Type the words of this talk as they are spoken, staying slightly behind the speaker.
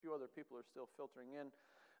people are still filtering in.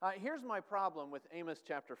 Here's my problem with Amos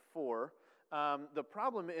chapter 4. The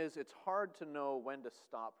problem is it's hard to know when to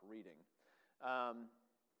stop reading.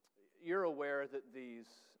 You're aware that these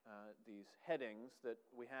headings that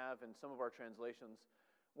we have in some of our translations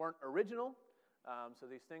weren't original. So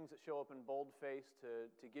these things that show up in boldface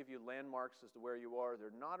to give you landmarks as to where you are,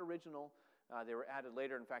 they're not original. They were added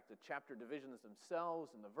later. In fact, the chapter divisions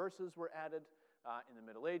themselves and the verses were added in the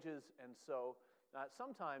Middle Ages. And so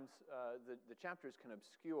sometimes the chapters can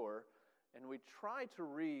obscure, and we try to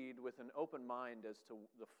read with an open mind as to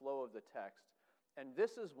the flow of the text. And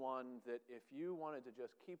this is one that if you wanted to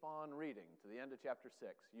just keep on reading to the end of chapter 6,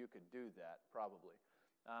 you could do that probably.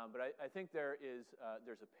 But I think there's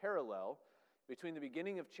a parallel between the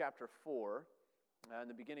beginning of chapter 4 and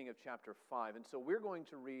the beginning of chapter 5. And so we're going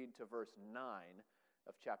to read to verse 9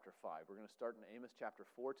 of chapter 5. We're going to start in Amos chapter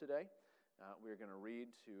 4 today. We're going to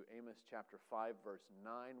read to Amos chapter 5, verse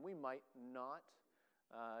 9. We might not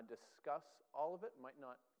discuss all of it, might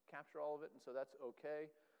not capture all of it, and so that's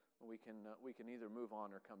okay. We can either move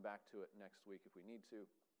on or come back to it next week if we need to.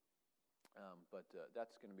 But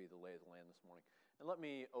that's going to be the lay of the land this morning. And let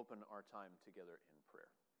me open our time together in prayer.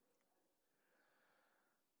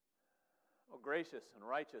 Oh, gracious and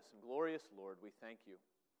righteous and glorious Lord, we thank you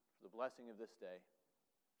for the blessing of this day.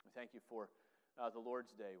 We thank you for the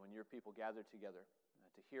Lord's Day when your people gather together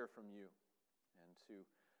to hear from you and to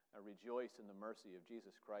rejoice in the mercy of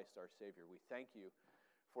Jesus Christ, our Savior. We thank you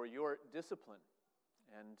for your discipline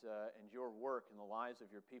and your work in the lives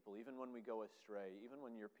of your people, even when we go astray, even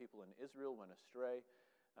when your people in Israel went astray,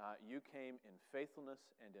 you came in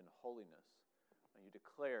faithfulness and in holiness. You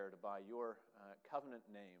declared by your covenant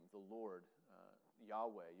name, the Lord,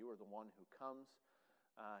 Yahweh, you are the one who comes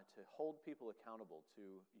to hold people accountable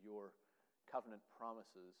to your covenant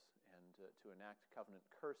promises and to enact covenant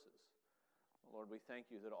curses. Lord, we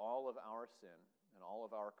thank you that all of our sin and all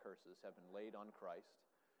of our curses have been laid on Christ.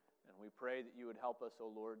 And we pray that you would help us, O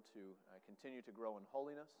Lord, to continue to grow in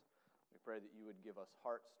holiness. We pray that you would give us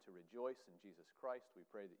hearts to rejoice in Jesus Christ. We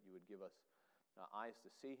pray that you would give us eyes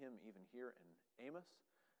to see him, even here in Amos,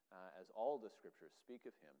 as all the scriptures speak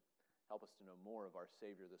of him. Help us to know more of our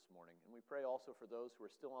Savior this morning. And we pray also for those who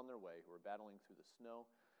are still on their way, who are battling through the snow.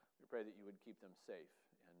 We pray that you would keep them safe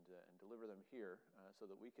and deliver them here so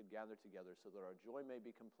that we could gather together, so that our joy may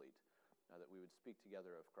be complete, that we would speak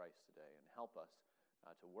together of Christ today, and help us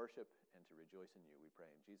to worship and to rejoice in you. We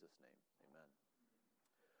pray in Jesus' name. Amen.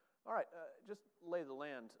 All right, just lay the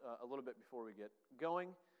land a little bit before we get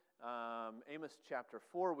going. Amos chapter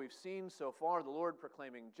 4, we've seen so far the Lord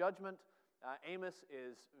proclaiming judgment. Amos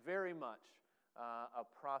is very much a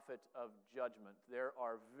prophet of judgment. There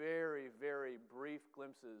are very, very brief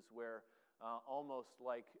glimpses where almost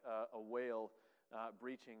like a whale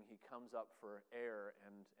breaching, he comes up for air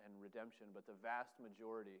and redemption, but the vast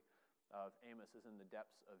majority of Amos is in the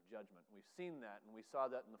depths of judgment. We've seen that, and we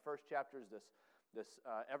saw that in the first chapters, this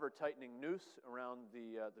ever-tightening noose around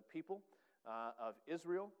the people of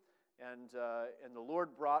Israel. And the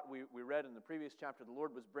Lord brought, we read in the previous chapter, the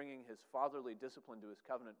Lord was bringing his fatherly discipline to his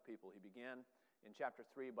covenant people. He began in chapter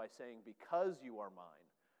 3 by saying, because you are mine,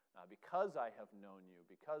 because I have known you,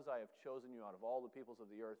 because I have chosen you out of all the peoples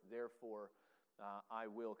of the earth, therefore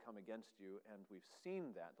I will come against you. And we've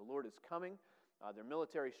seen that. The Lord is coming. Their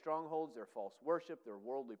military strongholds, their false worship, their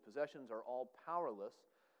worldly possessions are all powerless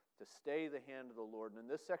to stay the hand of the Lord. And in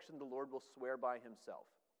this section, the Lord will swear by himself.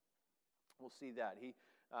 We'll see that. He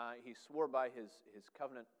swore by his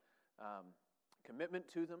covenant commitment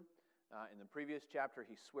to them. In the previous chapter,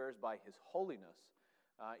 he swears by his holiness.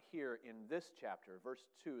 Here in this chapter, verse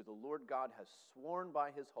 2, the Lord God has sworn by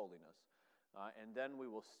his holiness. And then we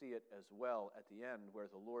will see it as well at the end, where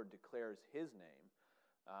the Lord declares his name.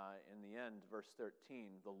 In the end, verse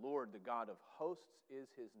 13, the Lord, the God of hosts, is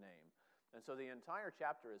his name. And so the entire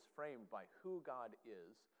chapter is framed by who God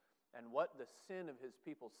is and what the sin of his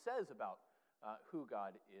people says about who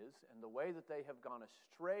God is, and the way that they have gone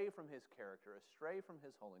astray from his character, astray from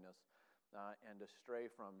his holiness, and astray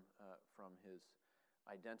from his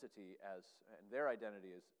identity and their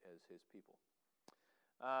identity as his people.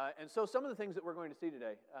 And so some of the things that we're going to see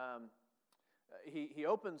today, he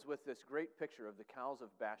opens with this great picture of the cows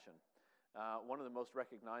of Bashan, one of the most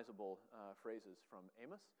recognizable phrases from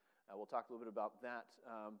Amos. We'll talk a little bit about that.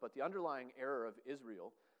 But the underlying error of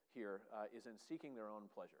Israel here is in seeking their own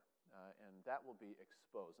pleasure. And that will be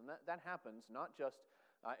exposed. And that happens not just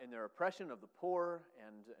in their oppression of the poor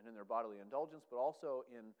and in their bodily indulgence, but also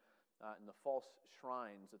in the false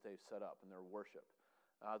shrines that they've set up in their worship.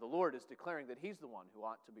 The Lord is declaring that he's the one who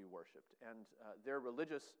ought to be worshipped. And their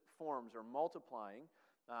religious forms are multiplying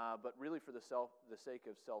but really for the sake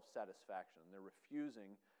of self-satisfaction. They're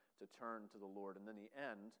refusing to turn to the Lord. And then the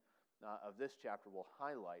end of this chapter will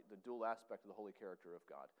highlight the dual aspect of the holy character of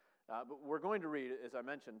God. But we're going to read, as I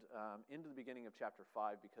mentioned, into the beginning of chapter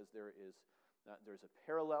 5, because there's a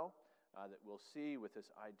parallel that we'll see with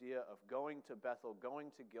this idea of going to Bethel,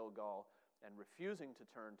 going to Gilgal, and refusing to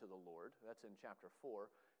turn to the Lord. That's in chapter 4.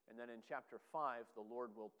 And then in chapter 5, the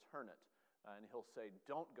Lord will turn it, and he'll say,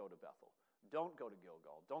 don't go to Bethel, don't go to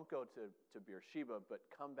Gilgal, don't go to Beersheba, but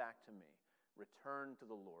come back to me. Return to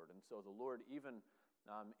the Lord. And so the Lord, even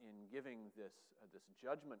in giving this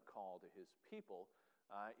judgment call to his people,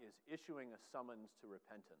 is issuing a summons to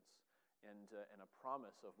repentance and a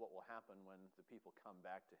promise of what will happen when the people come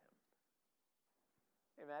back to him.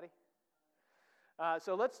 Hey, Maddie.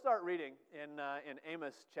 So let's start reading in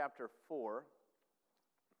Amos chapter 4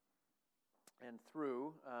 and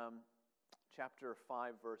through chapter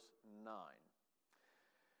 5, verse 9.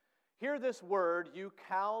 Hear this word, you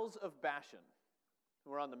cows of Bashan,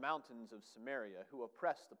 who are on the mountains of Samaria, who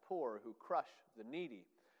oppress the poor, who crush the needy,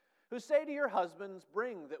 who say to your husbands,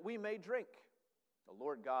 bring that we may drink. The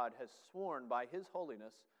Lord God has sworn by his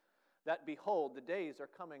holiness that, behold, the days are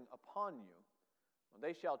coming upon you, when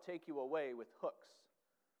they shall take you away with hooks,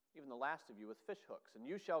 even the last of you with fish hooks, and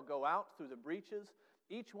you shall go out through the breaches,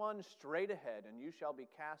 each one straight ahead, and you shall be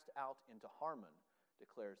cast out into Harmon,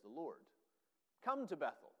 declares the Lord. Come to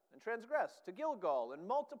Bethel, and transgress, to Gilgal, and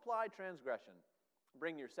multiply transgression.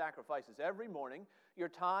 Bring your sacrifices every morning, your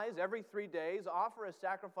tithes every 3 days. Offer a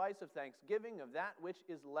sacrifice of thanksgiving of that which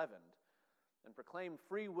is leavened, and proclaim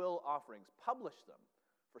free will offerings. Publish them,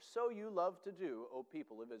 for so you love to do, O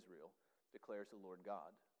people of Israel, declares the Lord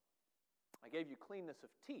God. I gave you cleanness of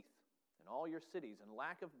teeth in all your cities, and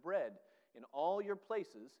lack of bread in all your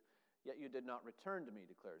places, yet you did not return to me,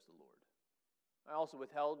 declares the Lord. I also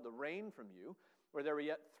withheld the rain from you, where there were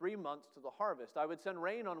yet 3 months to the harvest. I would send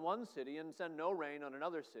rain on one city and send no rain on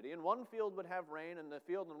another city, and one field would have rain, and the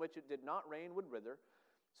field in which it did not rain would wither.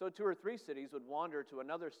 So 2 or 3 cities would wander to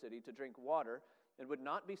another city to drink water, and would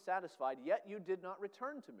not be satisfied, yet you did not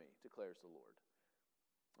return to me, declares the Lord.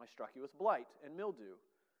 I struck you with blight and mildew.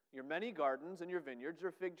 Your many gardens and your vineyards,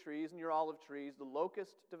 your fig trees and your olive trees, the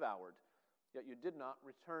locust devoured, yet you did not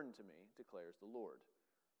return to me, declares the Lord.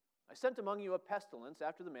 I sent among you a pestilence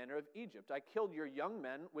after the manner of Egypt. I killed your young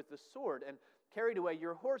men with the sword and carried away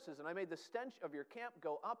your horses, and I made the stench of your camp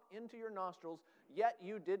go up into your nostrils, yet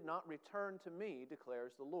you did not return to me,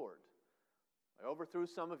 declares the Lord. I overthrew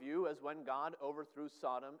some of you as when God overthrew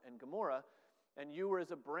Sodom and Gomorrah, and you were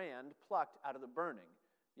as a brand plucked out of the burning,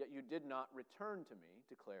 yet you did not return to me,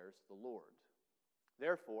 declares the Lord.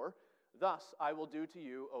 Therefore, thus I will do to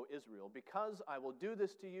you, O Israel. Because I will do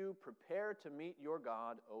this to you, prepare to meet your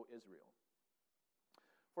God, O Israel.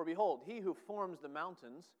 For behold, he who forms the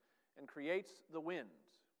mountains and creates the wind,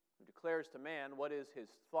 who declares to man what is his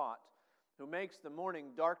thought, who makes the morning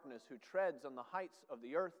darkness, who treads on the heights of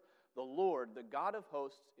the earth, the Lord, the God of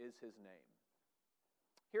hosts, is his name.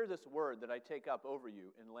 Hear this word that I take up over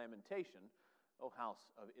you in lamentation, O house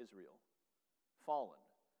of Israel. Fallen,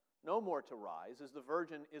 no more to rise, is the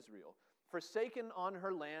virgin Israel, forsaken on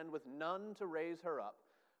her land with none to raise her up.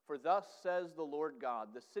 For thus says the Lord God,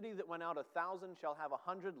 the city that went out 1,000 shall have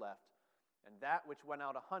 100 left, and that which went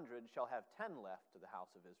out 100 shall have 10 left to the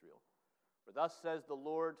house of Israel. For thus says the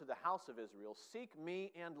Lord to the house of Israel, seek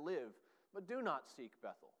me and live, but do not seek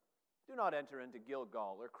Bethel. Do not enter into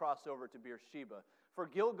Gilgal or cross over to Beersheba, for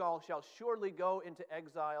Gilgal shall surely go into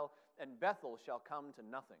exile, and Bethel shall come to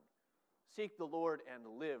nothing. Seek the Lord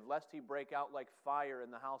and live, lest he break out like fire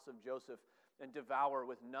in the house of Joseph and devour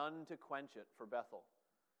with none to quench it for Bethel.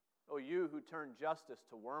 O you who turn justice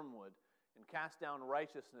to wormwood and cast down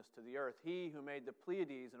righteousness to the earth, he who made the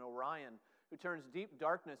Pleiades and Orion, who turns deep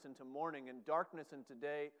darkness into morning and darkness into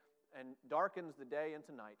day, and darkens the day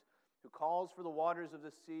into night, who calls for the waters of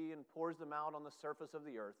the sea and pours them out on the surface of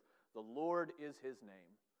the earth, the Lord is his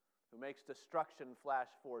name, who makes destruction flash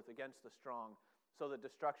forth against the strong, so that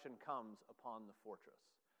destruction comes upon the fortress.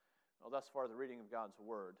 Well, thus far the reading of God's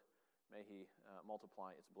word. May he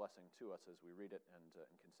multiply its blessing to us as we read it and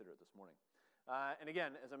consider it this morning. And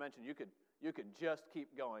again, as I mentioned, you could just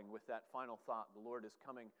keep going with that final thought. The Lord is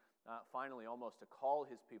coming finally almost to call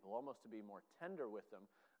his people, almost to be more tender with them.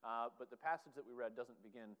 But the passage that we read doesn't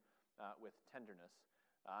begin with tenderness.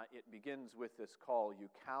 It begins with this call,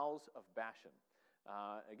 you cows of Bashan.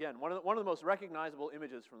 Again, one of the most recognizable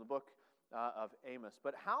images from the book of Amos.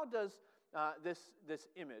 But how does this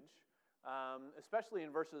image, especially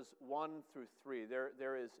in verses 1 through 3,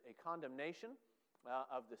 there is a condemnation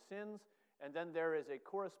of the sins, and then there is a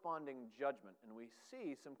corresponding judgment. And we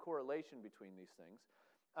see some correlation between these things.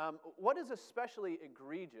 What is especially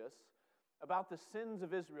egregious about the sins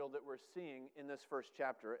of Israel that we're seeing in this first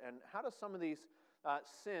chapter, and how do some of these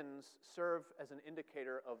sins serve as an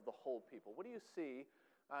indicator of the whole people? What do you see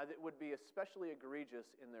that would be especially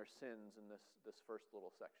egregious in their sins in this first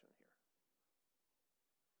little section here?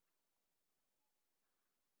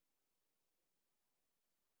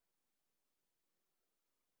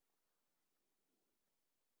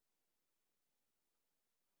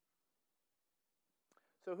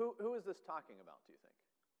 So who is this talking about, do you think?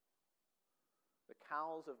 The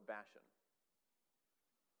cows of Bashan.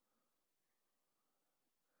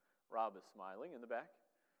 Rob is smiling in the back.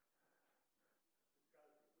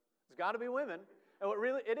 It's got to be women. And what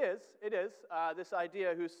really, it is. This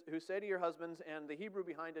idea, who say to your husbands, and the Hebrew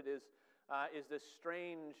behind it is this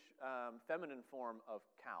strange feminine form of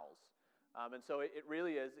cows. And so it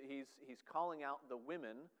really is, he's calling out the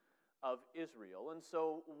women of Israel. And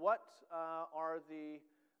so what are the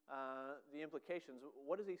implications?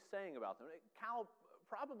 What is he saying about them? Cow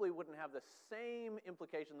probably wouldn't have the same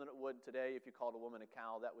implication that it would today if you called a woman a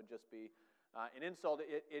cow. That would just be an insult.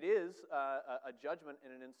 It is a judgment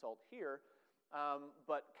and an insult here,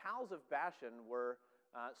 but cows of Bashan were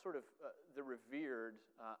sort of the revered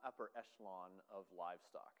upper echelon of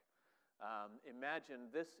livestock.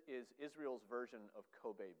 Imagine this is Israel's version of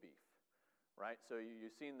Kobe beef, right? So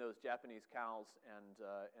you've seen those Japanese cows, and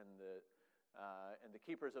the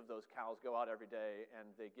keepers of those cows go out every day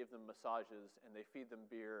and they give them massages and they feed them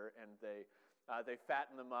beer and they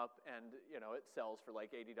fatten them up, and it sells for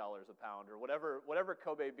like $80 a pound or whatever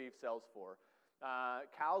Kobe beef sells for.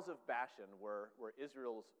 Cows of Bashan were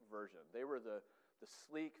Israel's version. They were the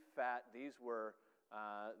sleek, fat. These were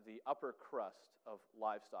the upper crust of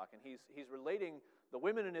livestock, and he's relating the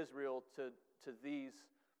women in Israel to these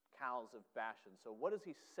cows of Bashan. So what is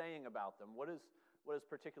he saying about them? What is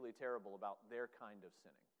particularly terrible about their kind of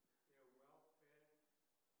sinning?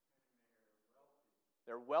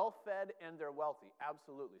 They're well-fed and they're wealthy.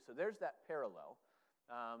 Absolutely. So there's that parallel.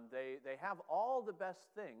 They have all the best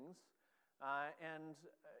things, and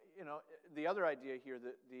the other idea here,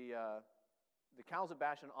 that the cows of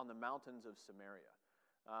Bashan on the mountains of Samaria.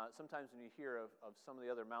 Sometimes when you hear of some of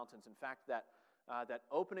the other mountains, in fact, that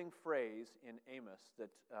opening phrase in Amos that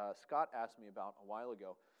Scott asked me about a while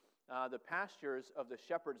ago, the pastures of the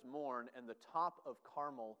shepherds mourn, and the top of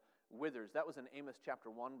Carmel withers. That was in Amos chapter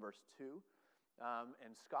 1, verse 2.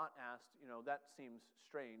 And Scott asked, that seems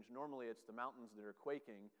strange. Normally it's the mountains that are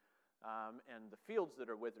quaking and the fields that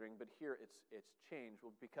are withering, but here it's changed.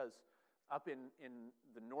 Well, because up in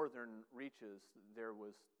the northern reaches, there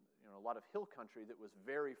was a lot of hill country that was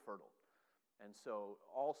very fertile. And so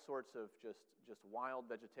all sorts of just wild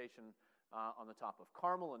vegetation on the top of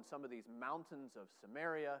Carmel and some of these mountains of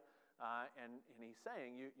Samaria. And he's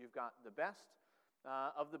saying, you've got the best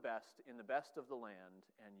of the best in the best of the land,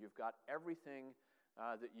 and you've got everything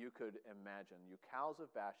that you could imagine. You cows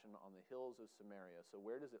of Bashan on the hills of Samaria. So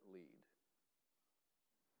where does it lead?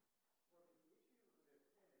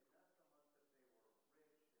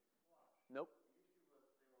 Nope.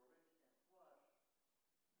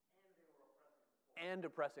 And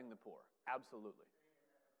oppressing the poor. Absolutely.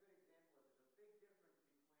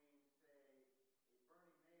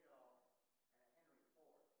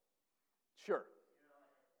 Sure.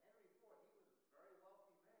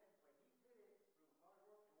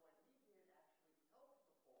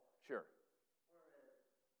 Sure.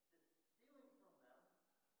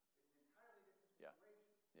 Yeah.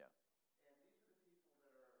 Yeah.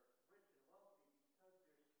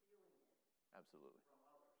 Absolutely.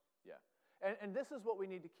 Yeah. And this is what we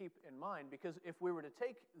need to keep in mind, because if we were to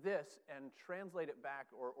take this and translate it back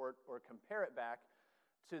or compare it back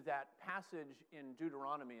to that passage in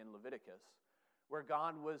Deuteronomy and Leviticus, where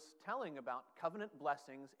God was telling about covenant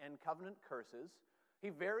blessings and covenant curses, he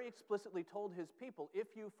very explicitly told his people, if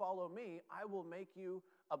you follow me, I will make you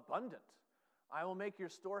abundant. I will make your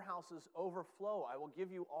storehouses overflow. I will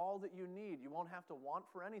give you all that you need. You won't have to want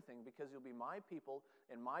for anything, because you'll be my people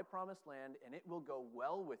in my promised land, and it will go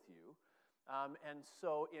well with you. And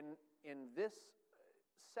so in this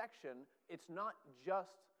section, it's not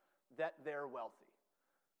just that they're wealthy.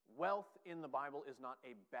 Wealth in the Bible is not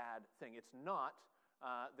a bad thing. It's not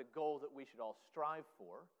the goal that we should all strive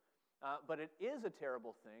for. But it is a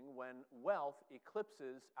terrible thing when wealth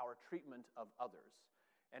eclipses our treatment of others.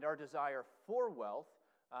 And our desire for wealth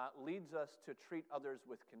leads us to treat others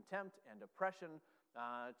with contempt and oppression,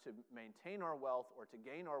 to maintain our wealth or to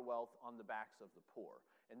gain our wealth on the backs of the poor.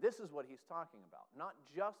 And this is what he's talking about. Not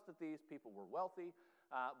just that these people were wealthy,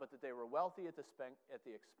 but that they were wealthy at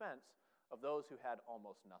the expense of those who had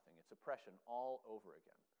almost nothing. It's oppression all over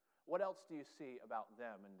again. What else do you see about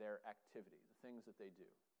them and their activity, the things that they do?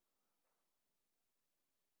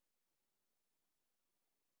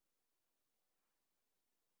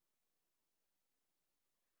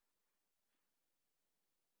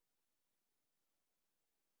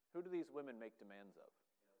 Who do these women make demands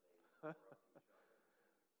of?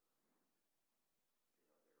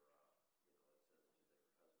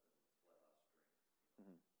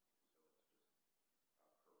 Mhm.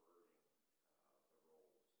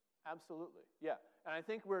 Absolutely, yeah. And I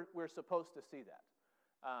think we're supposed to see that.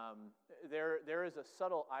 There is a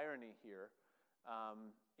subtle irony here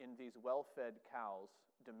in these well-fed cows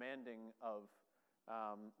demanding of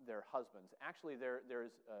their husbands. Actually,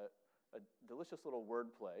 there's a delicious little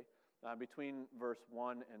wordplay between verse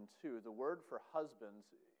 1 and 2. The word for husbands,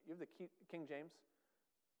 you have the King James?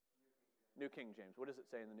 New King James. What does it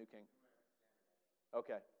say in the New King?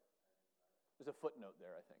 Okay. There's a footnote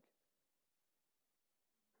there, I think.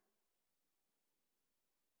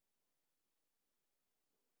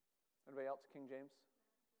 Anybody else, King James?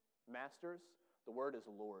 Masters. The word is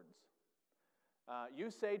lords.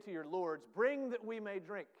 You say to your lords, bring that we may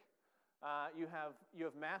drink. You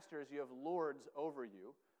have masters, you have lords over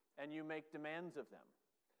you, and you make demands of them.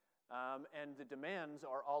 And the demands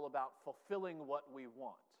are all about fulfilling what we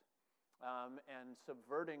want and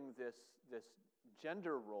subverting this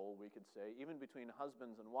gender role, we could say, even between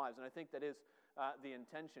husbands and wives. And I think that is the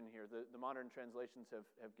intention here. The modern translations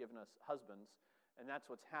have given us husbands, and that's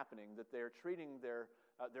what's happening, that they're treating their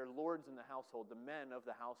lords in the household, the men of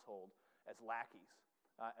the household, as lackeys,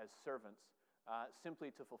 as servants,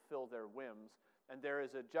 simply to fulfill their whims. And there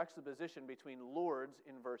is a juxtaposition between lords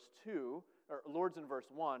in verse 2, or lords in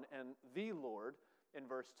verse 1, and the Lord in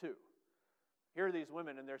verse 2. Here are these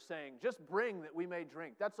women, and they're saying, just bring that we may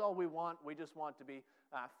drink. That's all we want. We just want to be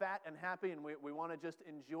fat and happy, and we want to just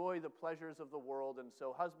enjoy the pleasures of the world. And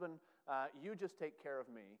so, husband, you just take care of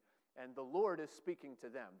me. And the Lord is speaking to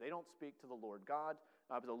them. They don't speak to the Lord God,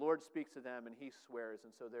 but the Lord speaks to them, and he swears.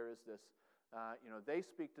 And so there is this, they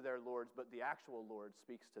speak to their lords, but the actual Lord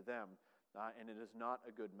speaks to them, and it is not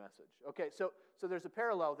a good message. Okay, so there's a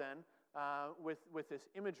parallel then with this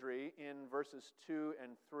imagery in verses 2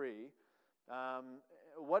 and 3.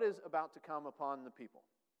 What is about to come upon the people?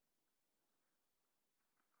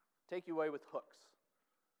 Take you away with hooks.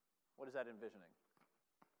 What is that envisioning?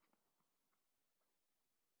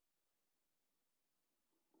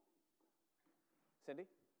 Cindy?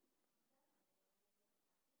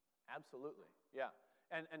 Absolutely, yeah.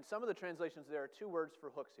 And some of the translations, there are two words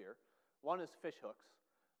for hooks here. One is fish hooks.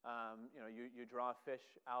 You draw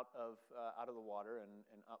fish out of the water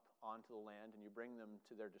and up onto the land, and you bring them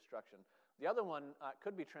to their destruction. The other one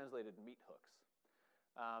could be translated meat hooks.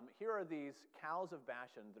 Here are these cows of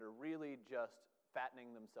Bashan that are really just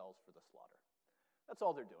fattening themselves for the slaughter. That's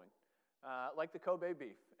all they're doing. Like the Kobe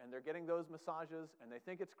beef, and they're getting those massages, and they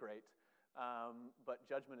think it's great. But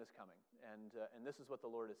judgment is coming, and this is what the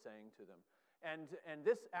Lord is saying to them. And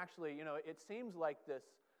this actually, it seems like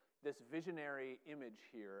this visionary image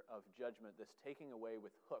here of judgment, this taking away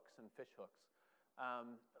with hooks and fish hooks.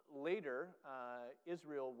 Later,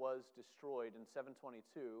 Israel was destroyed in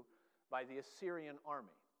 722 by the Assyrian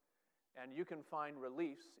army, and you can find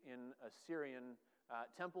reliefs in Assyrian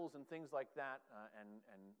temples and things like that, and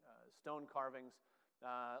stone carvings.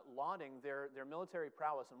 Lauding their military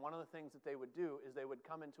prowess. And one of the things that they would do is they would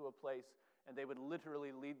come into a place and they would literally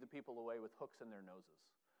lead the people away with hooks in their noses.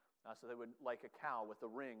 So they would, like a cow with a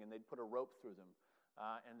ring, and they'd put a rope through them.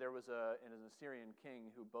 And there was an Assyrian king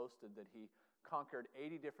who boasted that he conquered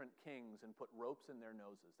 80 different kings and put ropes in their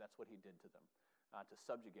noses. That's what he did to them, to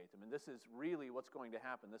subjugate them. And this is really what's going to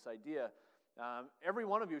happen. This idea, every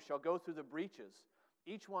one of you shall go through the breaches,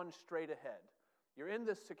 each one straight ahead. You're in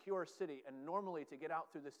this secure city, and normally to get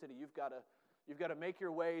out through the city, you've got to make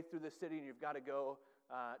your way through the city, and you've got to go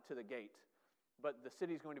to the gate. But the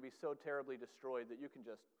city's going to be so terribly destroyed that you can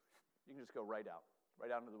just go right out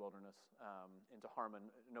into the wilderness, into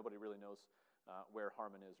Harmon. Nobody really knows where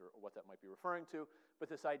Harmon is or what that might be referring to. But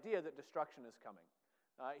this idea that destruction is coming.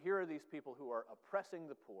 Here are these people who are oppressing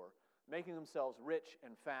the poor, making themselves rich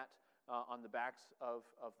and fat on the backs of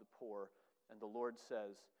the poor, and the Lord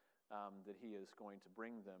says that he is going to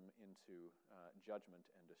bring them into judgment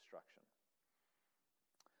and destruction.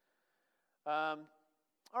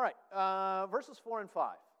 All right, verses 4 and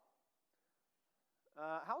 5.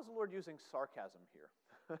 How is the Lord using sarcasm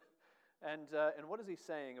here? and what is he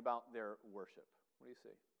saying about their worship? What do you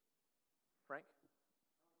see? Frank?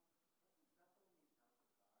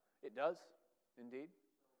 It does, indeed.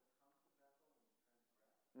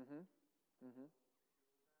 Mm-hmm. Mm-hmm.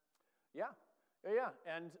 Yeah. Yeah,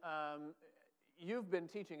 and you've been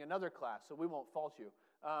teaching another class, so we won't fault you.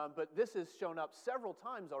 But this has shown up several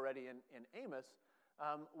times already in Amos,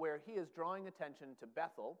 where he is drawing attention to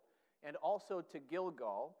Bethel and also to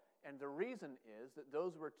Gilgal. And the reason is that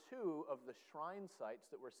those were two of the shrine sites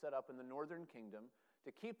that were set up in the northern kingdom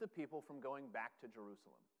to keep the people from going back to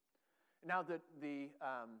Jerusalem. Now, the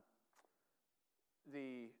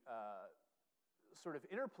sort of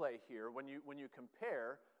interplay here, when you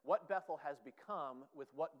compare what Bethel has become with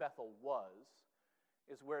what Bethel was,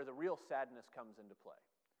 is where the real sadness comes into play.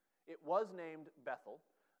 It was named Bethel,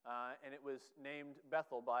 and it was named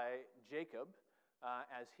Bethel by Jacob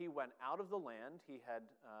as he went out of the land. He had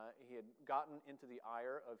gotten into the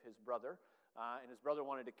ire of his brother, and his brother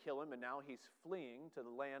wanted to kill him, and now he's fleeing to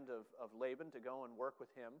the land of Laban to go and work with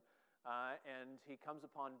him. And he comes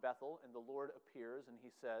upon Bethel, and the Lord appears, and he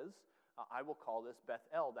says, I will call this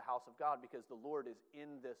Bethel, the house of God, because the Lord is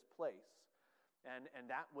in this place. And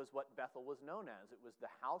that was what Bethel was known as. It was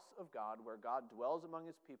the house of God, where God dwells among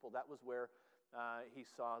his people. That was where he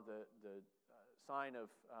saw the sign of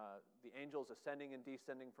the angels ascending and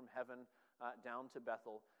descending from heaven down to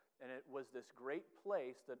Bethel. And it was this great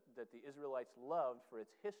place that the Israelites loved for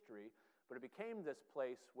its history, but it became this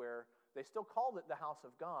place where they still called it the house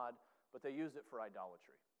of God, but they used it for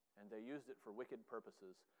idolatry, and they used it for wicked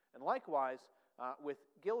purposes. And likewise with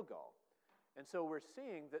Gilgal. And so we're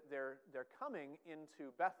seeing that they're coming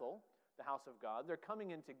into Bethel, the house of God. They're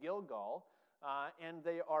coming into Gilgal, and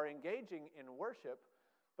they are engaging in worship,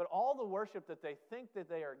 but all the worship that they think that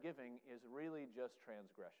they are giving is really just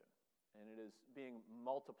transgression, and it is being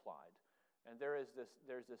multiplied. And there's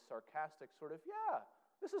this sarcastic sort of, yeah,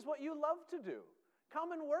 this is what you love to do.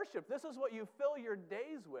 Come and worship. This is what you fill your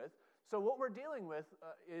days with. So what we're dealing with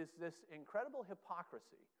is this incredible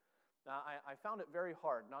hypocrisy. I found it very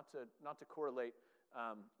hard not to correlate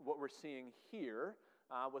what we're seeing here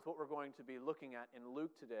with what we're going to be looking at in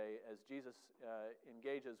Luke today as Jesus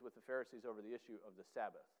engages with the Pharisees over the issue of the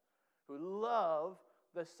Sabbath, who love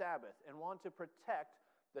the Sabbath and want to protect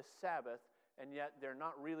the Sabbath, and yet they're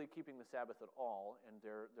not really keeping the Sabbath at all, and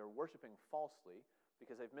they're worshiping falsely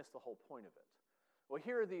because they've missed the whole point of it. Well,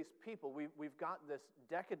 here are these people. We've got this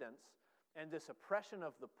decadence and this oppression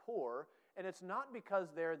of the poor, and it's not because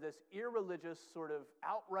they're this irreligious, sort of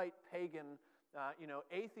outright pagan,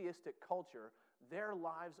 atheistic culture. Their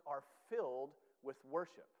lives are filled with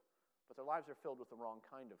worship, but their lives are filled with the wrong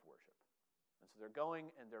kind of worship. And so they're going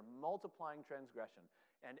and they're multiplying transgression,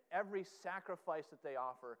 and every sacrifice that they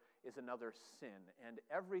offer is another sin, and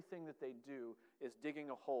everything that they do is digging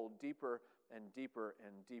a hole deeper and deeper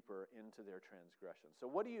and deeper into their transgression. So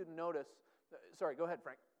what do you notice? Sorry, go ahead,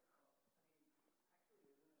 Frank.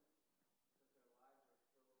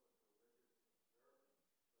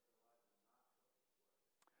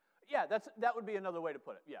 Yeah, that would be another way to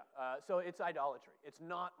put it. Yeah, so it's idolatry. It's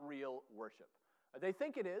not real worship. They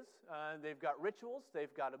think it is. They've got rituals.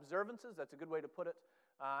 They've got observances. That's a good way to put it.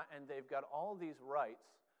 And they've got all these rites.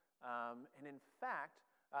 And in fact,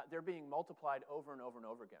 they're being multiplied over and over and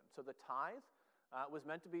over again. So the tithe was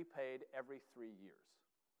meant to be paid every 3 years.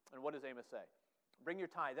 And what does Amos say? Bring your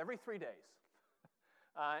tithe every 3 days.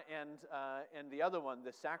 And the other one,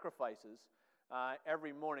 the sacrifices,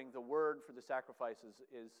 every morning, the word for the sacrifices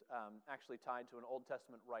is actually tied to an Old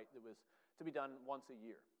Testament rite that was to be done once a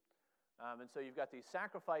year. And so you've got these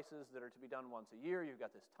sacrifices that are to be done once a year. You've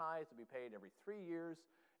got this tithe to be paid every 3 years.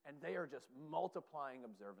 And they are just multiplying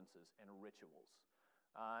observances and rituals.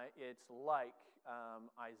 It's like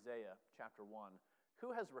Isaiah chapter 1.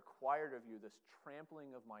 Who has required of you this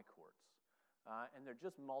trampling of my courts? And they're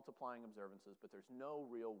just multiplying observances, but there's no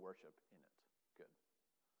real worship in it. Good.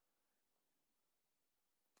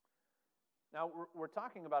 Now, we're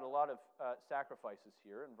talking about a lot of sacrifices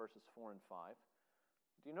here in verses 4 and 5.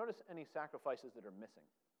 Do you notice any sacrifices that are missing?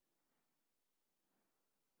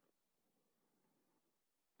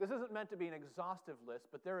 This isn't meant to be an exhaustive list,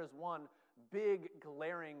 but there is one big,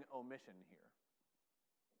 glaring omission here.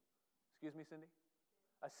 Excuse me, Cindy?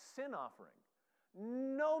 A sin offering.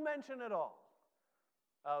 No mention at all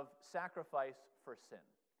of sacrifice for sin.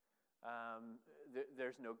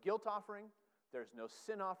 There's no guilt offering. There's no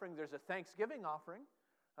sin offering. There's a thanksgiving offering.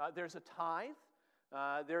 There's a tithe.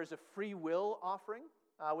 There's a free will offering,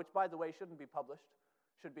 which, by the way, shouldn't be published.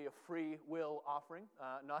 Should be a free will offering.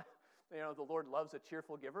 Not, the Lord loves a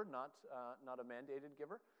cheerful giver, not a mandated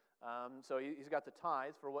giver. So he's got the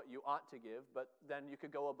tithe for what you ought to give, but then you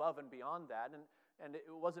could go above and beyond that. And it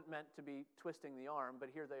wasn't meant to be twisting the arm, but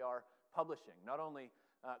here they are publishing. Not only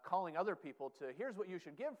calling other people to, here's what you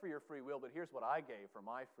should give for your free will, but here's what I gave for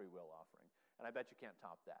my free will offering. And I bet you can't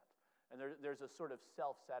top that. And there's a sort of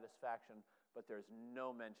self-satisfaction but there's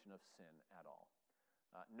no mention of sin at all.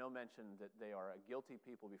 No mention that they are a guilty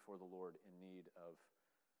people before the Lord in need of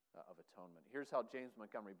atonement. Here's how James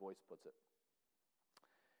Montgomery Boyce puts it.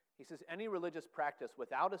 He says, any religious practice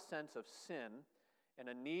without a sense of sin and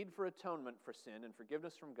a need for atonement for sin and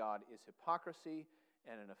forgiveness from God is hypocrisy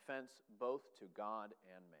and an offense both to God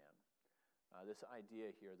and man. This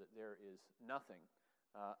idea here that there is nothing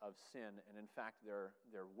of sin, and in fact their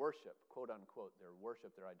worship, quote unquote, their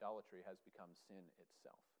worship, their idolatry has become sin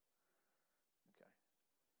itself. Okay.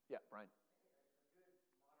 Yeah, Brian.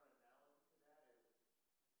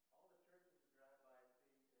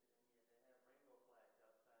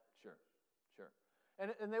 Sure, sure.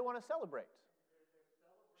 And they want to celebrate.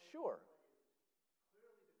 Sure.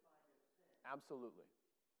 Absolutely.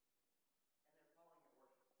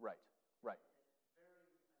 Right, right.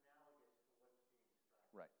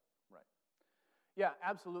 Right, right. Yeah,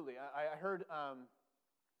 absolutely. I heard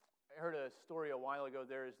a story a while ago.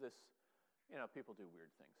 There is this, people do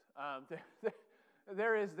weird things.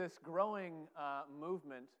 There is this growing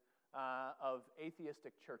movement of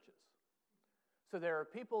atheistic churches. So there are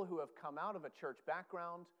people who have come out of a church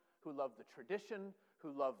background, who love the tradition,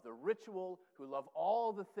 who love the ritual, who love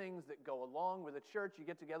all the things that go along with a church. You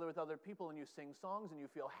get together with other people and you sing songs, and you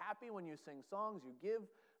feel happy when you sing songs. You give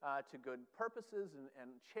to good purposes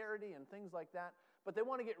and charity and things like that. But they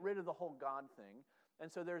want to get rid of the whole God thing.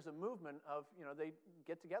 And so there's a movement of, they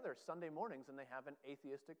get together Sunday mornings and they have an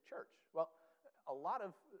atheistic church. Well, a lot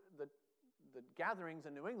of the gatherings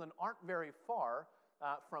in New England aren't very far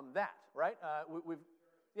from that, right?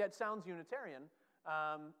 It sounds Unitarian,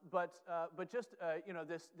 but just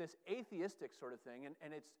this atheistic sort of thing,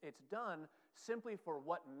 and it's done simply for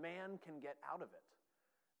what man can get out of it.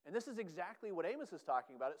 And this is exactly what Amos is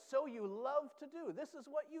talking about. It's so you love to do. This is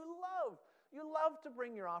what you love. You love to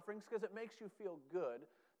bring your offerings because it makes you feel good,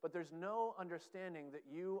 but there's no understanding that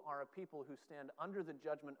you are a people who stand under the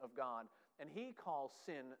judgment of God, and he calls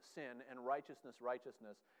sin, sin, and righteousness,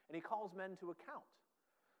 righteousness, and he calls men to account.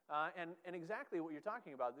 And exactly what you're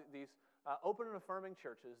talking about, these open and affirming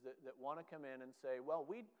churches that want to come in and say, well,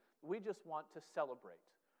 we just want to celebrate.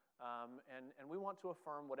 And we want to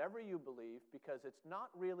affirm whatever you believe, because it's not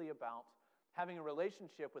really about having a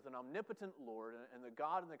relationship with an omnipotent Lord and the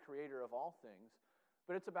God and the creator of all things,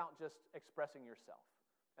 but it's about just expressing yourself.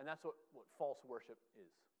 And that's what false worship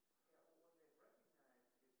is.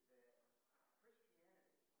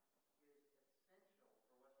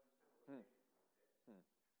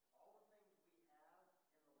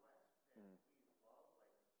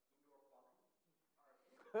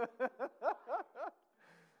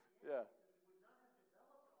 Yeah.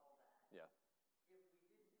 Yeah.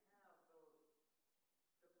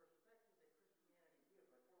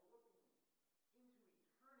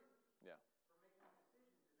 Yeah.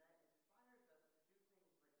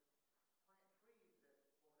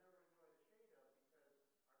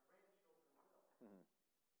 Mm-hmm.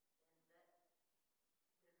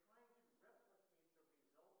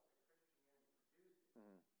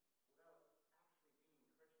 Mm-hmm.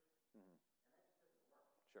 Mm-hmm.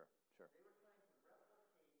 Sure, sure.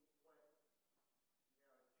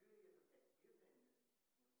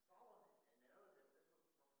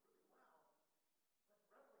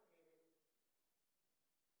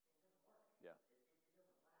 Yeah.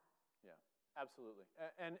 Yeah, absolutely.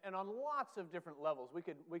 And on lots of different levels, we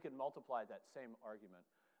could multiply that same argument.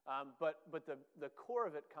 But the core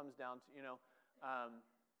of it comes down to,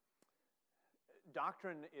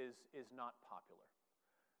 doctrine is not popular.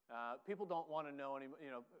 People don't want to know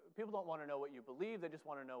people don't want to know what you believe. They just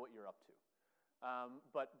want to know what you're up to.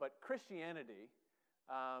 But Christianity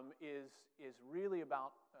is really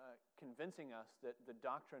about convincing us that the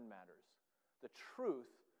doctrine matters, the truth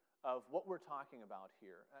of what we're talking about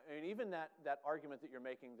here. I mean, even that argument that you're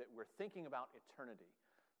making, that we're thinking about eternity.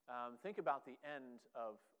 Think about the end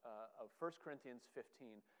of 1 Corinthians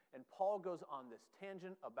 15, and Paul goes on this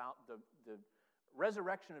tangent about the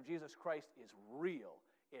resurrection of Jesus Christ is real.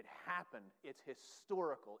 It happened. It's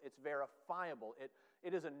historical. It's verifiable.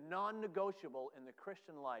 It is a non-negotiable in the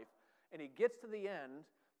Christian life. And he gets to the end,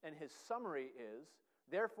 and his summary is,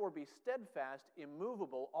 therefore be steadfast,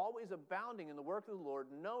 immovable, always abounding in the work of the Lord,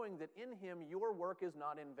 knowing that in him your work is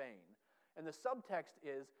not in vain. And the subtext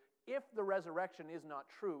is, if the resurrection is not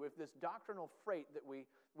true, if this doctrinal freight that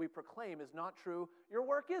we proclaim is not true, your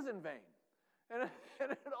work is in vain. And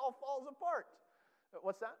it all falls apart.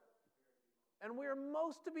 What's that? And we are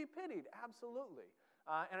most to be pitied, absolutely.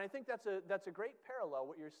 And I think that's a great parallel.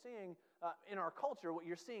 What you're seeing in our culture, what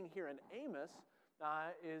you're seeing here in Amos,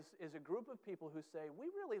 is a group of people who say, we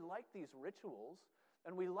really like these rituals,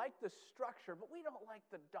 and we like the structure, but we don't like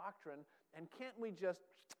the doctrine, and can't we just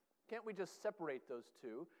separate those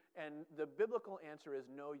two? And the biblical answer is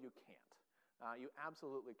no, you can't. You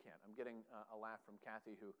absolutely can't. I'm getting a laugh from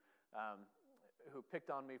Kathy, who picked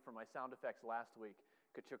on me for my sound effects last week.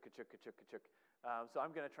 Ka-chuk, ka-chuk, ka-chuk, ka-chuk. So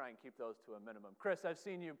I'm going to try and keep those to a minimum. Chris, I've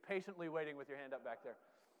seen you patiently waiting with your hand up back there.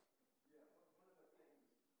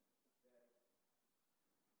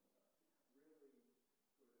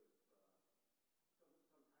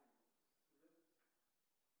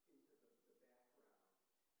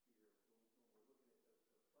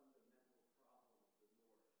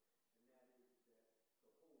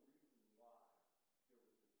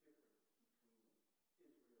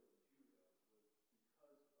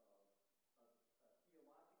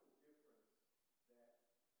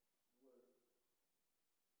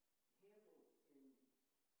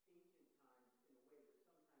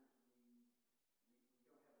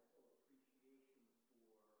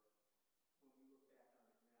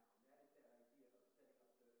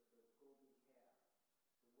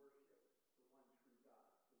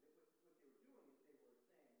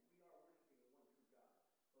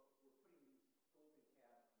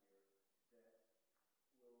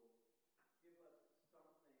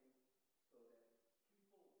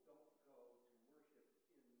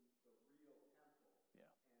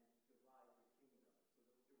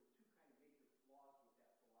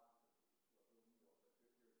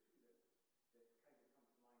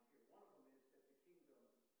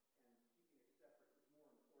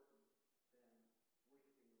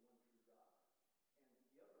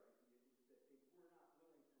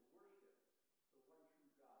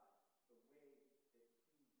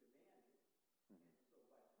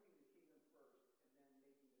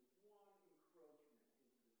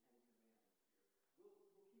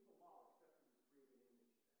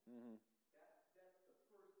 Mm-hmm.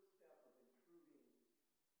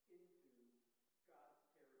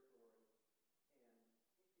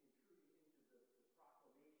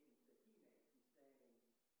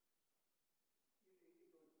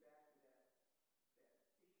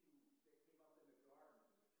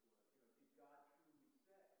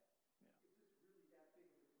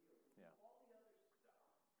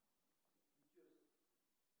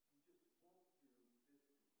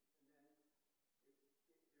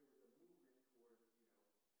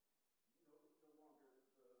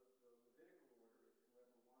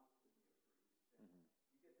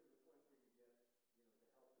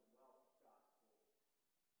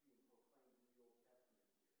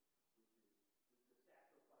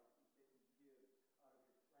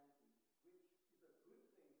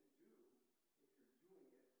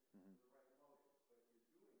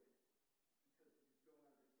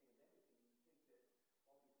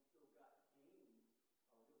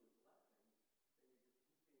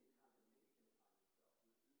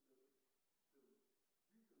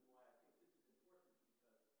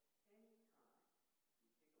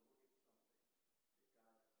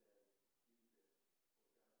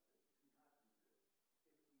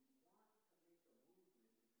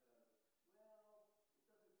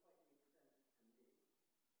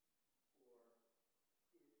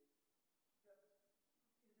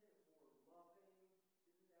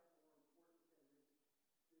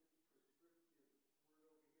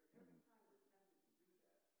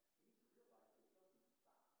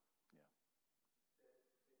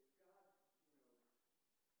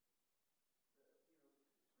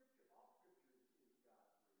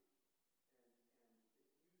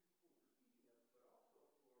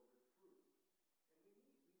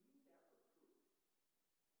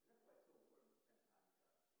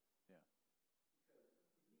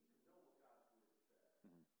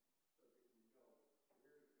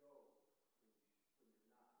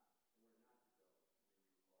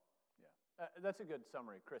 That's a good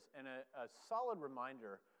summary, Chris, and a solid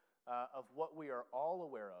reminder of what we are all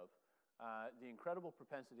aware of, the incredible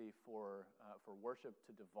propensity for worship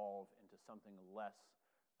to devolve into something less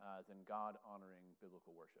than God-honoring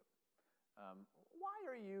biblical worship. Why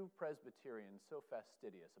are you Presbyterians so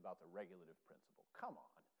fastidious about the regulative principle? Come on.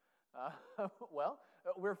 Well,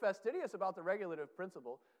 we're fastidious about the regulative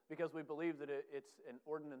principle because we believe that it's an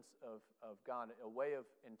ordinance of God, a way of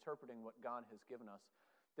interpreting what God has given us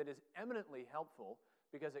that is eminently helpful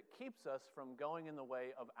because it keeps us from going in the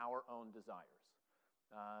way of our own desires,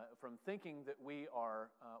 from thinking that we are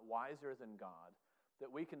wiser than God, that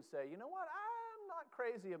we can say, you know what, I'm not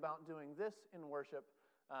crazy about doing this in worship.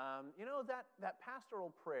 That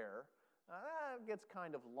pastoral prayer, that gets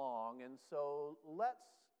kind of long, and so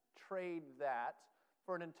let's trade that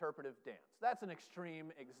for an interpretive dance. That's an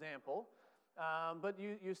extreme example, But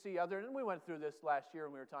you see other, and we went through this last year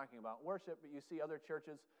when we were talking about worship, but you see other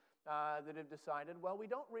churches that have decided, well, we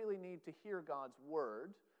don't really need to hear God's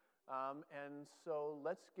word, and so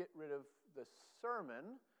let's get rid of the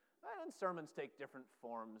sermon. And sermons take different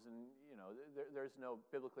forms, and there's no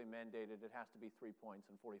biblically mandated, it has to be 3 points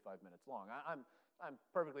and 45 minutes long. I'm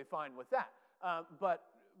perfectly fine with that.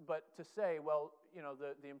 But to say, well,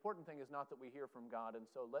 the important thing is not that we hear from God, and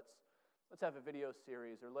so let's have a video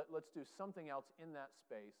series, or let's do something else in that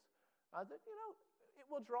space that it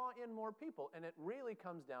will draw in more people. And it really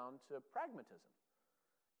comes down to pragmatism.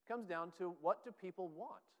 It comes down to, what do people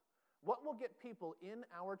want? What will get people in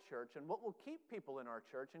our church, and what will keep people in our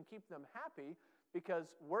church and keep them happy? Because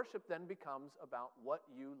worship then becomes about what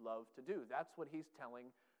you love to do. That's what he's telling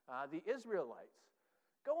the Israelites.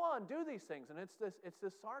 Go on, do these things. And it's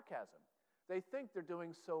this sarcasm. They think they're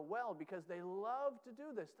doing so well because they love to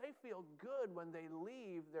do this. They feel good when they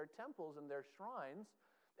leave their temples and their shrines.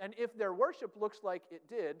 And if their worship looks like it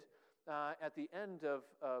did at the end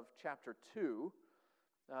of chapter 2,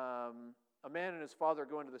 a man and his father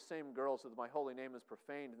go into the same girl so that my holy name is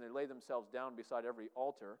profaned, and they lay themselves down beside every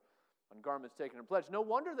altar on garments taken in pledge. No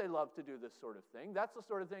wonder they love to do this sort of thing. That's the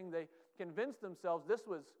sort of thing they convinced themselves this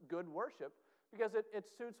was good worship, because it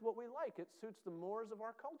suits what we like. It suits the mores of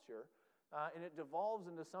our culture, and it devolves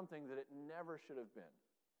into something that it never should have been.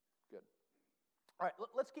 Good. All right,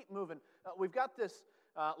 let's keep moving. We've got this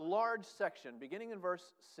large section beginning in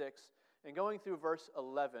verse 6 and going through verse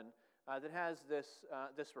 11 that has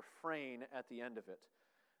this refrain at the end of it.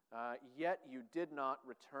 Yet you did not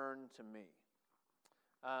return to me.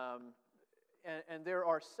 And there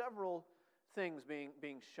are several things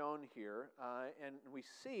being shown here, and we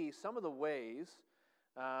see some of the ways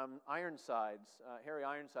Harry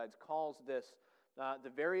Ironsides calls this the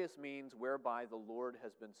various means whereby the Lord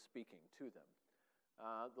has been speaking to them.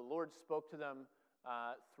 The Lord spoke to them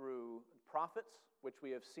through prophets, which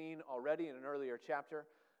we have seen already in an earlier chapter.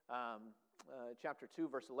 Chapter 2,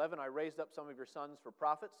 verse 11, I raised up some of your sons for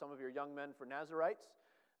prophets, some of your young men for Nazirites.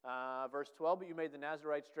 Verse 12, but you made the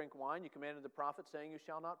Nazirites drink wine. You commanded the prophets, saying, you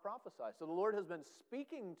shall not prophesy. So the Lord has been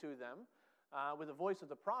speaking to them with the voice of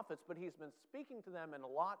the prophets, but he's been speaking to them in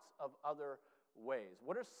lots of other ways.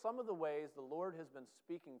 What are some of the ways the Lord has been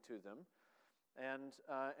speaking to them? And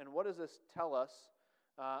what does this tell us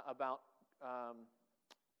about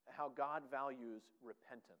how God values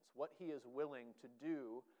repentance, what he is willing to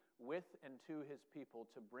do with and to his people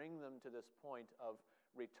to bring them to this point of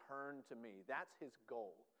return to me? That's his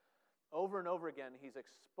goal. Over and over again, he's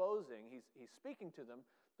speaking to them,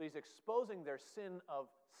 but he's exposing their sin of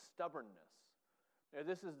stubbornness. Now,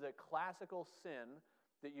 this is the classical sin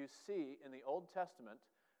that you see in the Old Testament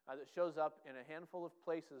that shows up in a handful of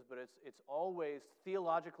places, but it's always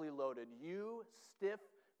theologically loaded. You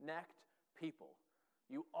stiff-necked people.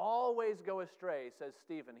 You always go astray, says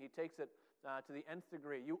Stephen. He takes it to the nth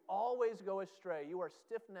degree. You always go astray. You are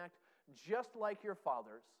stiff-necked, just like your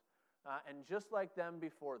fathers, and just like them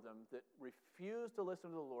before them, that refused to listen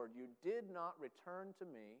to the Lord. You did not return to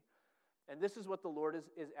me. And this is what the Lord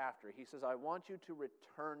is after. He says, I want you to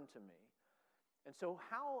return to me. And so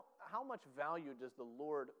how much value does the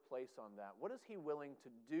Lord place on that? What is he willing to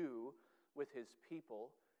do with his people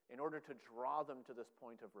in order to draw them to this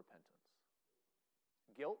point of repentance?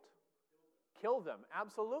 Guilt? Kill them,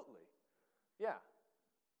 absolutely. Yeah.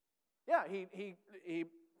 Yeah, he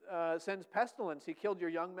sends pestilence. He killed your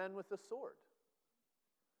young men with the sword.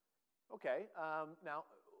 Okay, now,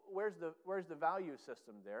 where's the value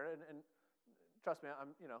system there? And trust me, I'm,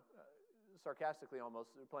 sarcastically almost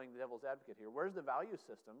playing the devil's advocate here. Where's the value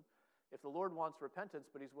system if the Lord wants repentance,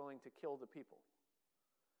 but he's willing to kill the people?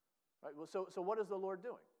 Right? Well, so what is the Lord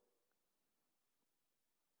doing?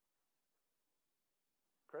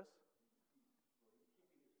 Chris?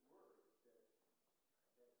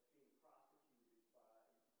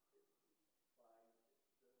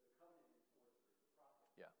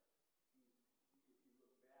 Yeah.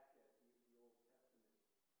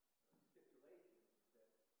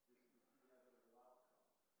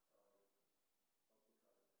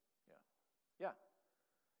 Yeah.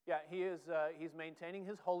 Yeah, he's maintaining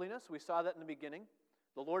his holiness. We saw that in the beginning.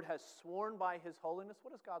 The Lord has sworn by his holiness.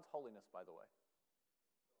 What is God's holiness, by the way?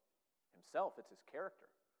 Himself. It's his character.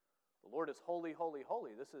 The Lord is holy, holy,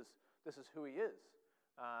 holy. This is who he is.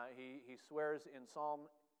 He swears in Psalm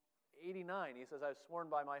 89. He says, I've sworn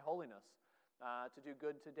by my holiness to do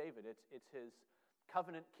good to David. It's his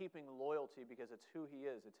covenant-keeping loyalty because it's who he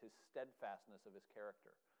is. It's his steadfastness of his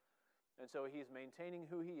character. And so he's maintaining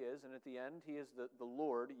who he is, and at the end, he is the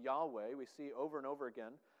Lord, Yahweh. We see over and over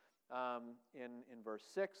again in verse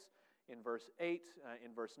 6, in verse 8,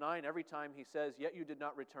 in verse 9. Every time he says, "Yet you did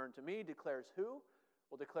not return to me," declares who?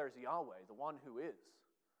 Well, declares Yahweh, the one who is.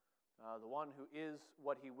 The one who is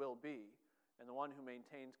what he will be, and the one who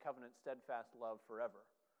maintains covenant steadfast love forever.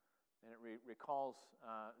 And it recalls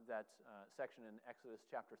that section in Exodus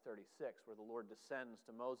chapter 36, where the Lord descends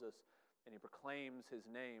to Moses and he proclaims his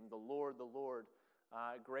name, the Lord,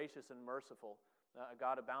 gracious and merciful, a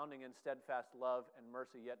God abounding in steadfast love and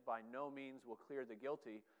mercy, yet by no means will clear the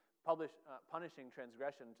guilty, punishing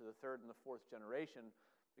transgression to the third and the fourth generation,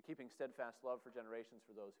 but keeping steadfast love for generations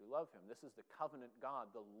for those who love him. This is the covenant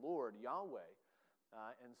God, the Lord, Yahweh.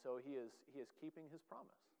 And so he is keeping his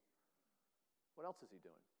promise. What else is he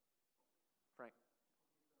doing? Frank?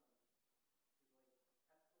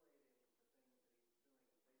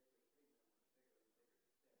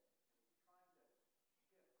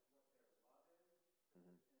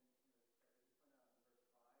 Mm-hmm.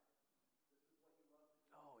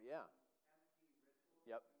 Oh, yeah.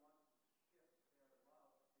 Yep.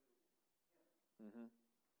 Mm-hmm.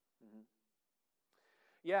 Mm-hmm.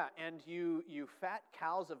 Yeah, and you fat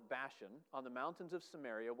cows of Bashan on the mountains of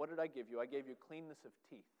Samaria, what did I give you? I gave you cleanness of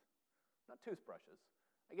teeth. Not toothbrushes.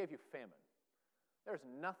 I gave you famine. There's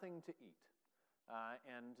nothing to eat.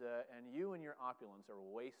 And you and your opulence are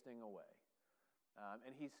wasting away.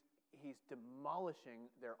 And he's demolishing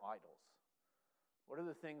their idols. What are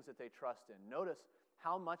the things that they trust in? Notice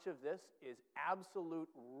how much of this is absolute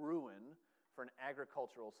ruin for an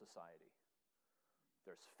agricultural society.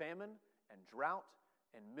 There's famine and drought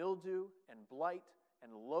and mildew and blight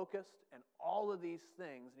and locust and all of these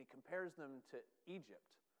things, and he compares them to Egypt.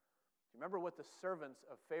 Do you remember what the servants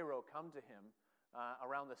of Pharaoh come to him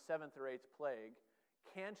around the 7th or 8th plague?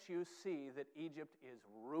 Can't you see that Egypt is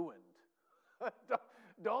ruined?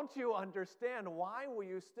 Don't you understand? Why will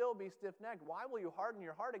you still be stiff-necked? Why will you harden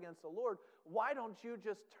your heart against the Lord? Why don't you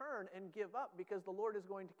just turn and give up? Because the Lord is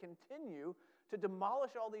going to continue to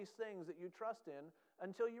demolish all these things that you trust in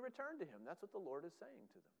until you return to him. That's what the Lord is saying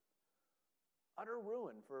to them. Utter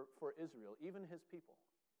ruin for Israel, even his people.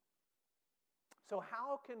 So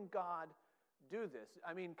how can God do this?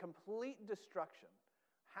 I mean, complete destruction.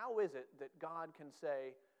 How is it that God can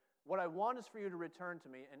say, what I want is for you to return to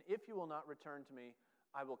me, and if you will not return to me,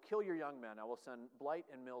 I will kill your young men. I will send blight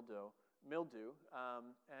and mildew.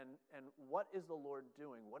 And what is the Lord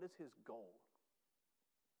doing? What is his goal?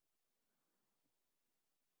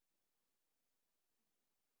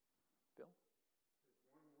 Bill?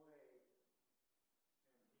 There's one way,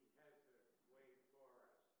 and he has a way for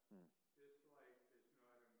us. This life is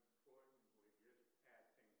not important. We're just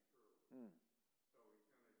passing through. So he's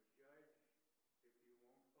going to judge if you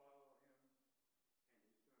won't follow him,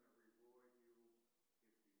 and he's going to reward you if you do.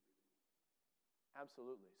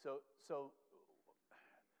 Absolutely. So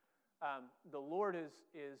the Lord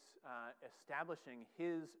is establishing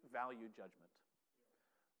his value judgment.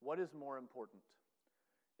 What is more important?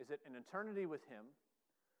 Is it an eternity with him,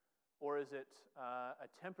 or is it a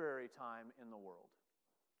temporary time in the world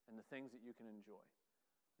and the things that you can enjoy?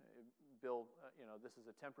 Bill, this is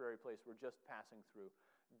a temporary place we're just passing through.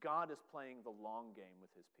 God is playing the long game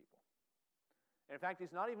with his people. And in fact,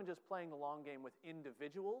 he's not even just playing the long game with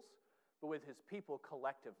individuals, but with his people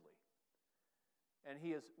collectively. And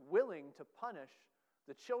he is willing to punish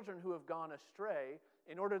the children who have gone astray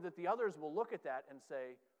in order that the others will look at that and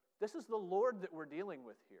say, this is the Lord that we're dealing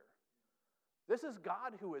with here. This is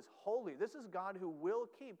God who is holy. This is God who will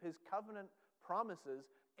keep his covenant promises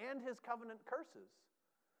and his covenant curses.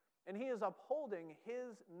 And he is upholding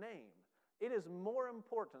his name. It is more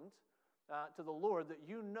important to the Lord that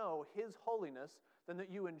you know his holiness than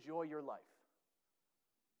that you enjoy your life.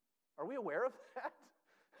 Are we aware of that?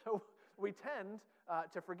 We tend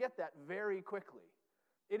to forget that very quickly.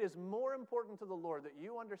 It is more important to the Lord that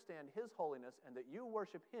you understand his holiness and that you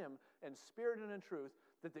worship him in spirit and in truth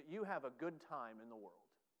than that you have a good time in the world.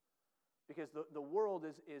 Because the world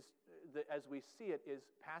is as we see it, is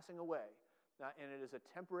passing away. And it is a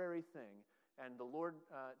temporary thing. And the Lord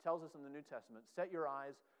tells us in the New Testament, set your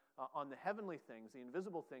eyes on the heavenly things, the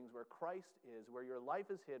invisible things where Christ is, where your life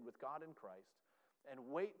is hid with God in Christ, and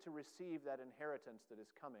wait to receive that inheritance that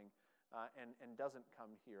is coming and doesn't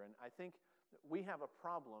come here. And I think we have a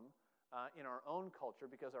problem in our own culture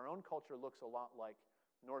because our own culture looks a lot like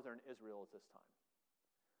northern Israel at this time.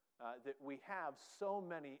 That we have so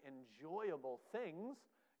many enjoyable things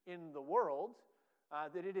in the world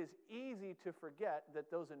that it is easy to forget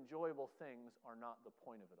that those enjoyable things are not the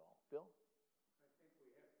point of it all. Bill? I think we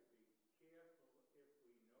have to be careful if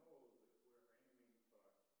we know that we're aiming for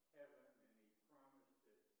heaven and he promised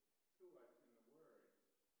it to us in the Word.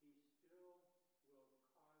 He still will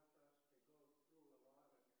cause us to go through a lot of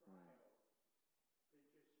trials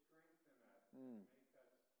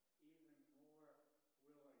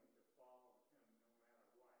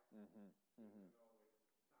Mm-hmm. even though it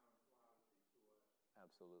sounds lousy to us.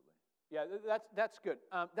 Absolutely. Yeah, that's good.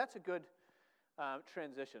 That's a good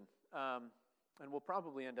transition. And we'll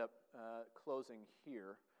probably end up closing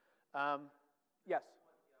here. Yes?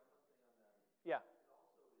 Yeah.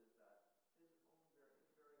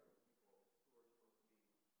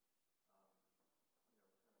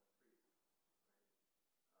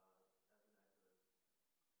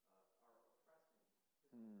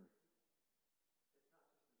 Mm.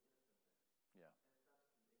 Yeah.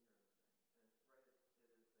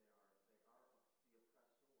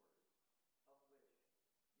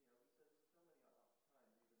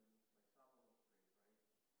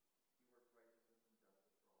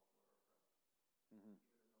 Mm-hmm.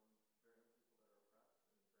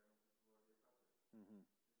 Mm-hmm.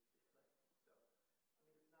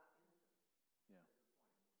 Yeah.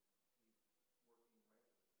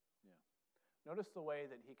 Yeah. Notice the way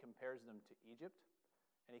that he compares them to Egypt,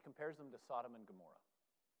 and he compares them to Sodom and Gomorrah.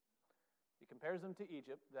 He compares them to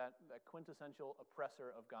Egypt, that quintessential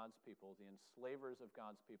oppressor of God's people, the enslavers of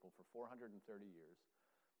God's people for 430 years.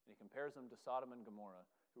 And he compares them to Sodom and Gomorrah,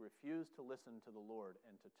 who refused to listen to the Lord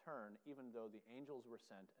and to turn, even though the angels were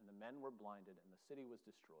sent and the men were blinded and the city was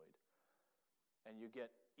destroyed. And you get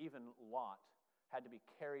even Lot had to be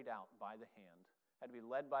carried out by the hand, had to be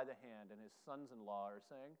led by the hand, and his sons-in-law are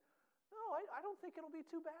saying, no, I don't think it'll be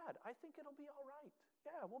too bad. I think it'll be all right.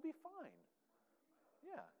 Yeah, we'll be fine.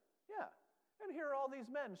 Yeah, yeah. And here are all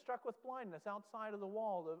these men struck with blindness outside of the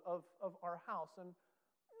wall of our house. And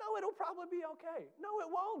no, it'll probably be okay. No,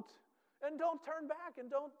 it won't. And don't turn back,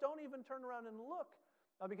 and don't even turn around and look,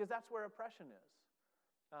 because that's where oppression is.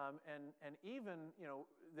 And even,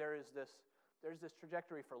 there's this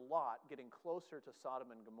trajectory for Lot getting closer to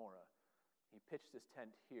Sodom and Gomorrah. He pitched his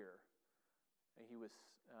tent here. And he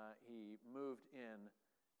moved in.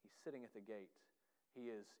 He's sitting at the gate.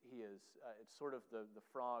 It's sort of the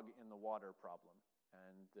frog in the water problem.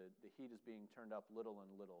 And the heat is being turned up little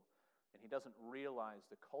and little. And he doesn't realize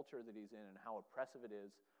the culture that he's in and how oppressive it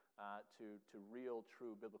is to real,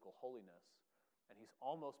 true biblical holiness. And he's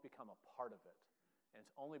almost become a part of it. And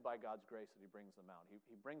it's only by God's grace that he brings them out.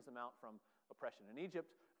 He brings them out from oppression in Egypt,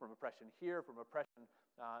 from oppression here, from oppression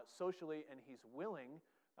socially, and he's willing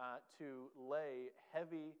to lay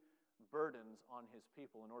heavy burdens on his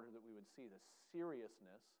people in order that we would see the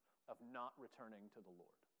seriousness of not returning to the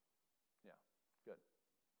Lord. Yeah, good.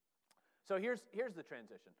 So here's the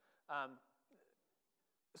transition.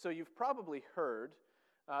 So you've probably heard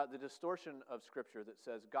the distortion of Scripture that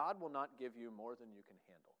says God will not give you more than you can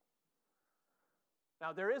handle.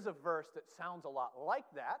 Now, there is a verse that sounds a lot like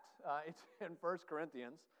that. It's in 1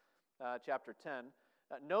 Corinthians chapter 10.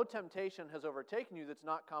 No temptation has overtaken you that's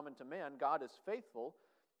not common to man. God is faithful,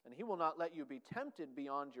 and he will not let you be tempted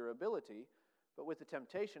beyond your ability, but with the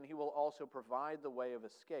temptation he will also provide the way of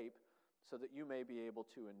escape so that you may be able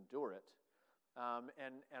to endure it.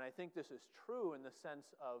 And I think this is true in the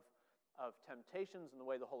sense of temptations and the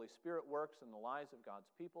way the Holy Spirit works in the lives of God's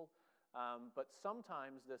people. But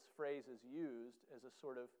sometimes this phrase is used as a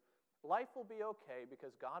sort of, life will be okay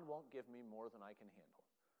because God won't give me more than I can handle.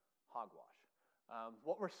 Hogwash.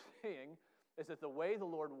 What we're seeing is that the way the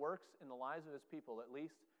Lord works in the lives of his people, at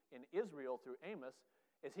least in Israel through Amos,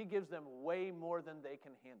 is he gives them way more than they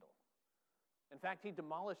can handle. In fact, he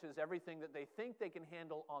demolishes everything that they think they can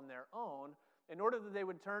handle on their own in order that they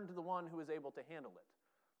would turn to the one who is able to handle it.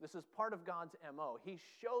 This is part of God's MO. He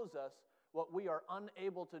shows us what we are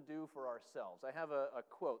unable to do for ourselves. I have a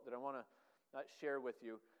quote that I want to share with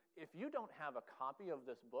you. If you don't have a copy of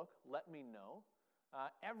this book, let me know.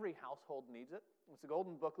 Every household needs it. It's the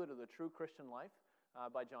Golden Booklet of the True Christian Life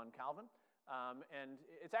by John Calvin. And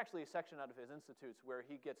it's actually a section out of his Institutes where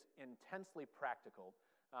he gets intensely practical,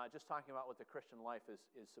 just talking about what the Christian life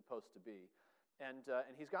is supposed to be. And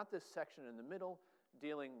he's got this section in the middle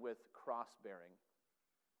dealing with cross-bearing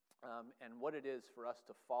and what it is for us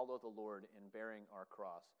to follow the Lord in bearing our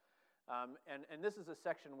cross. And this is a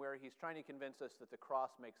section where he's trying to convince us that the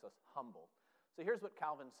cross makes us humble. So here's what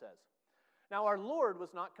Calvin says. Now, our Lord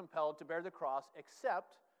was not compelled to bear the cross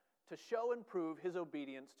except to show and prove his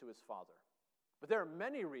obedience to his Father. But there are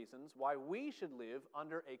many reasons why we should live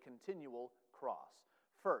under a continual cross.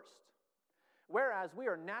 First, whereas we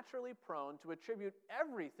are naturally prone to attribute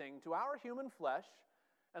everything to our human flesh,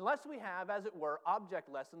 unless we have, as it were,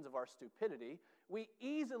 object lessons of our stupidity, we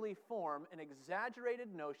easily form an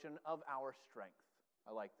exaggerated notion of our strength.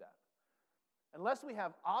 I like that. Unless we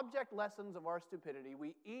have object lessons of our stupidity,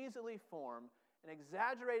 we easily form an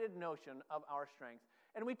exaggerated notion of our strength.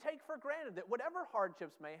 And we take for granted that whatever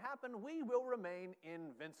hardships may happen, we will remain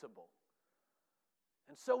invincible.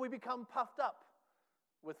 And so we become puffed up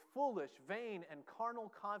with foolish, vain, and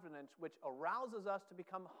carnal confidence which arouses us to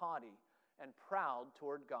become haughty and proud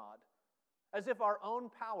toward God, as if our own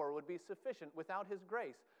power would be sufficient without His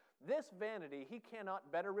grace. This vanity He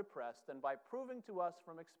cannot better repress than by proving to us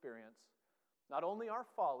from experience not only our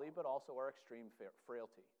folly, but also our extreme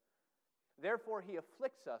frailty. Therefore He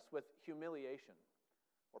afflicts us with humiliation,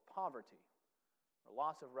 or poverty, or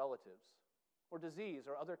loss of relatives, or disease,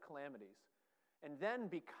 or other calamities. And then,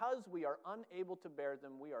 because we are unable to bear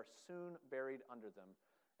them, we are soon buried under them.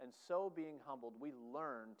 And so, being humbled, we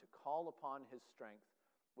learn to call upon His strength,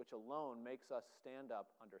 which alone makes us stand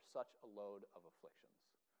up under such a load of afflictions.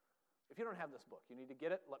 If you don't have this book, you need to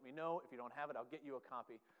get it. Let me know. If you don't have it, I'll get you a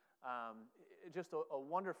copy. Just a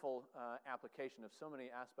wonderful application of so many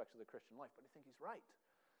aspects of the Christian life. But I think he's right.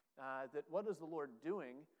 That what is the Lord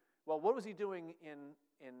doing? Well, what was He doing in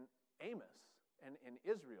Amos and in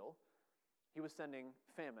Israel? He was sending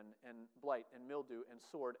famine and blight and mildew and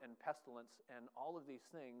sword and pestilence and all of these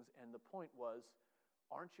things. And the point was,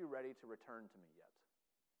 aren't you ready to return to me yet?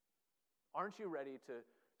 Aren't you ready to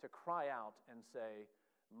cry out and say,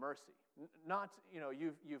 mercy? Not,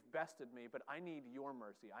 you've bested me, but I need your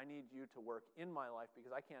mercy. I need you to work in my life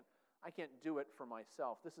because I can't do it for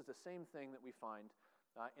myself. This is the same thing that we find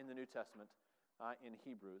in the New Testament in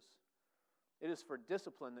Hebrews. It is for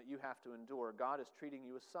discipline that you have to endure. God is treating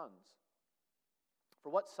you as sons. For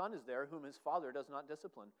what son is there whom his father does not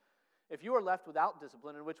discipline? If you are left without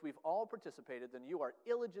discipline, in which we've all participated, then you are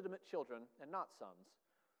illegitimate children and not sons.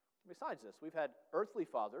 Besides this, we've had earthly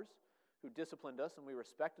fathers who disciplined us and we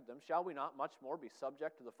respected them. Shall we not much more be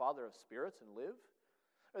subject to the Father of spirits and live?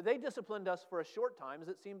 Or they disciplined us for a short time as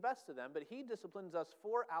it seemed best to them, but He disciplines us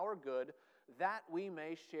for our good, that we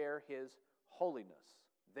may share His holiness.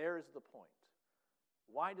 There's the point.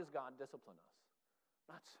 Why does God discipline us?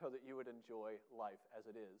 Not so that you would enjoy life as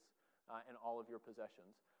it is and all of your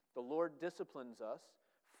possessions. The Lord disciplines us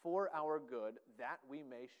for our good, that we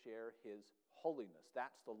may share His holiness.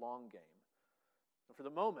 That's the long game. And for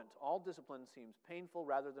the moment, all discipline seems painful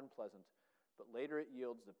rather than pleasant, but later it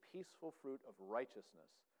yields the peaceful fruit of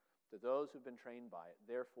righteousness to those who've been trained by it.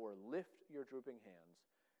 Therefore, lift your drooping hands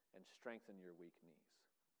and strengthen your weak knees.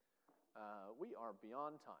 We are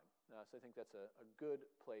beyond time, so I think that's a good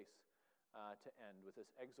place to end with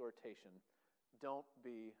this exhortation. Don't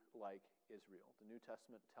be like Israel. The New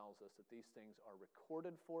Testament tells us that these things are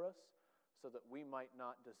recorded for us so that we might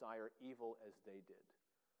not desire evil as they did.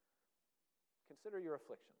 Consider your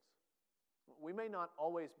afflictions. We may not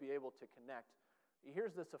always be able to connect.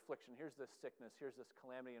 Here's this affliction, here's this sickness, here's this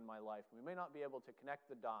calamity in my life. We may not be able to connect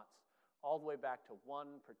the dots all the way back to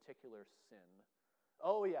one particular sin.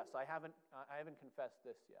 Oh yes, I haven't confessed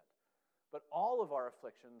this yet. But all of our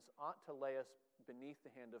afflictions ought to lay us beneath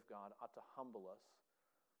the hand of God, ought to humble us,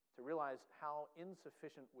 to realize how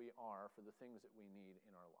insufficient we are for the things that we need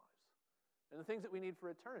in our lives, and the things that we need for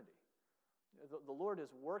eternity. The Lord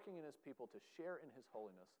is working in His people to share in His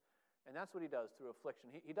holiness, and that's what He does through affliction.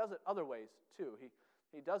 He does it other ways too.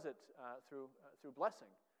 He does it through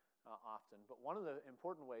blessing often, but one of the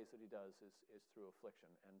important ways that He does is through affliction,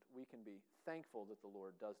 and we can be thankful that the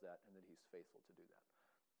Lord does that and that He's faithful to do that.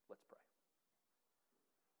 Let's pray.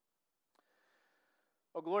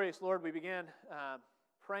 Oh, glorious Lord, we began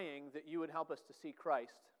praying that You would help us to see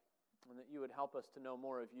Christ and that You would help us to know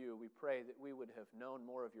more of You. We pray that we would have known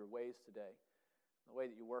more of Your ways today, the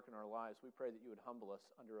way that You work in our lives. We pray that You would humble us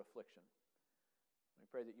under affliction. We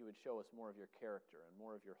pray that You would show us more of Your character and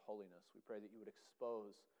more of Your holiness. We pray that You would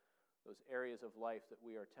expose those areas of life that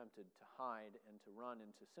we are tempted to hide and to run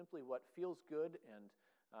into simply what feels good and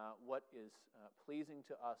what is pleasing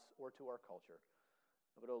to us or to our culture.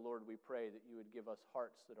 But, oh Lord, we pray that You would give us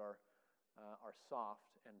hearts that are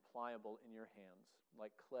soft and pliable in Your hands,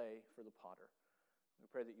 like clay for the potter.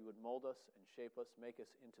 We pray that You would mold us and shape us, make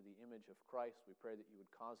us into the image of Christ. We pray that You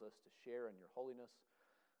would cause us to share in Your holiness,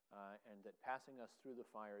 and that passing us through the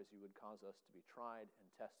fires, You would cause us to be tried and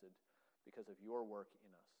tested because of Your work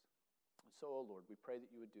in us. And so, oh Lord, we pray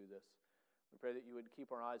that You would do this. We pray that You would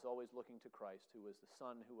keep our eyes always looking to Christ, who was the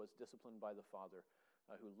Son who was disciplined by the Father,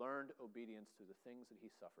 who learned obedience through the things that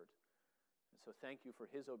He suffered. And so thank You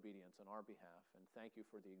for His obedience on our behalf, and thank You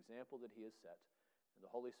for the example that He has set, and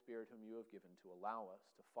the Holy Spirit whom You have given to allow us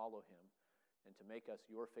to follow Him and to make us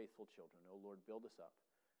Your faithful children. O Lord, build us up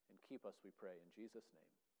and keep us, we pray, in Jesus'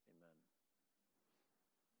 name.